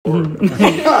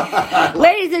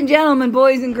Ladies and gentlemen,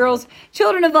 boys and girls,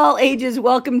 children of all ages,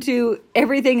 welcome to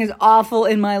Everything is Awful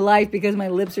in My Life Because My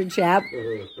Lips Are Chapped.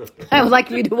 I would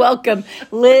like you to welcome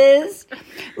Liz.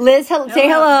 Liz, say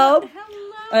hello. Hello.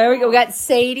 There we go. We got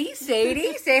Sadie.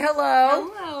 Sadie, say hello.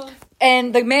 Hello.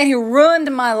 And the man who ruined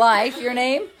my life, your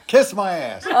name? Kiss my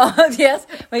ass. Oh, yes.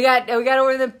 We got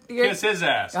over the... Kiss his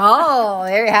ass. Oh,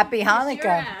 very happy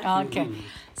Hanukkah. Okay.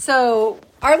 So,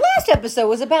 our last episode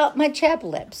was about my chap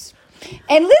lips.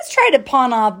 And Liz tried to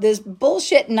pawn off this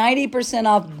bullshit 90%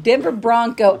 off Denver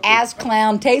Bronco ass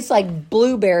clown, tastes like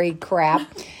blueberry crap.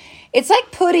 It's like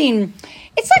what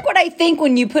I think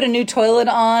when you put a new toilet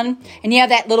on and you have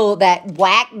that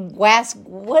wax,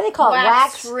 what do they call it?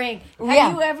 Wax ring. Yeah.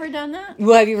 Have you ever done that?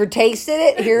 Well, have you ever tasted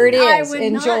it? Here it is. I would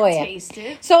Enjoy not it. taste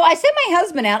it. So I sent my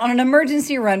husband out on an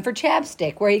emergency run for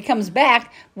chapstick where he comes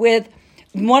back with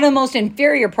one of the most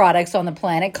inferior products on the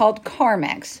planet called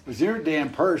Carmex. It was your damn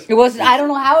purse. It wasn't. I don't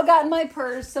know how it got in my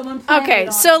purse. Someone planted it Okay,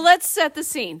 on so me. let's set the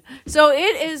scene. So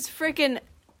it is freaking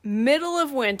middle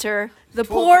of winter. The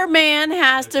poor man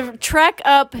has to trek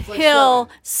uphill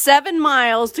 7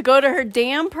 miles to go to her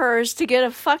damn purse to get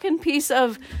a fucking piece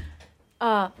of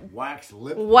Wax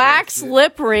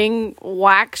lip ring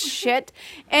wax shit.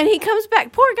 And he comes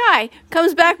back. Poor guy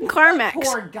comes back from Carmex.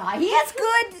 Poor guy. Look at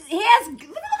the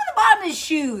bottom of his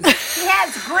shoes. He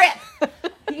has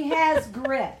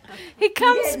grip. He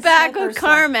comes didn't back slip with or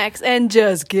something. Carmex and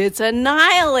just gets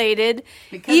annihilated,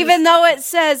 Because even though it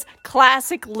says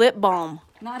classic lip balm.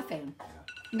 Not a fan.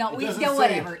 No, doesn't go say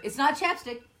whatever. It's not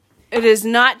chapstick. It is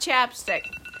not chapstick.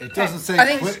 It doesn't say. I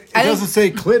think- It I think- doesn't say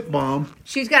clit bomb.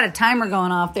 She's got a timer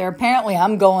going off there. Apparently,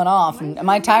 I'm going off, and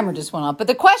my timer just went off. But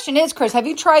the question is, Chris, have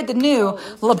you tried the new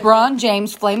LeBron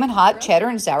James Flamin' Hot Cheddar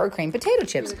and Sour Cream Potato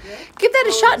Chips? Give that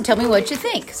a shot and tell me what you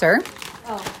think, sir.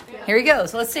 Here he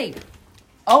goes. Let's see.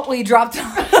 Oh, we dropped it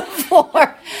on the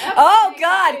floor. Oh,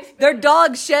 God. Their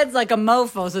dog sheds like a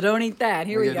mofo, so don't eat that.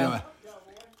 Here we go.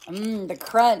 The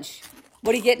crunch.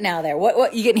 What are you getting out of there?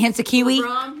 What you getting hints of kiwi?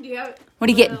 LeBron, do you have What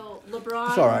are you getting? LeBron?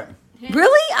 It's all right.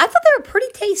 Really? I thought they were pretty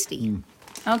tasty.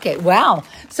 Okay, wow.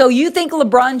 So you think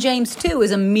LeBron James, too, is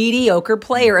a mediocre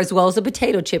player as well as a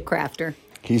potato chip crafter?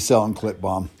 He's selling clit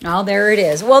bomb. Oh, there it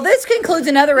is. Well, this concludes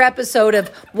another episode of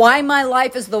Why My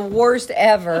Life is the Worst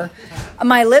Ever.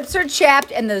 My lips are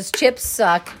chapped and those chips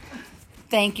suck.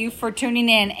 Thank you for tuning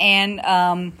in, and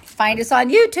find us on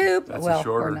YouTube. That's a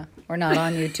shorter. We're not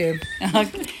on YouTube.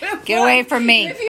 Get away from me.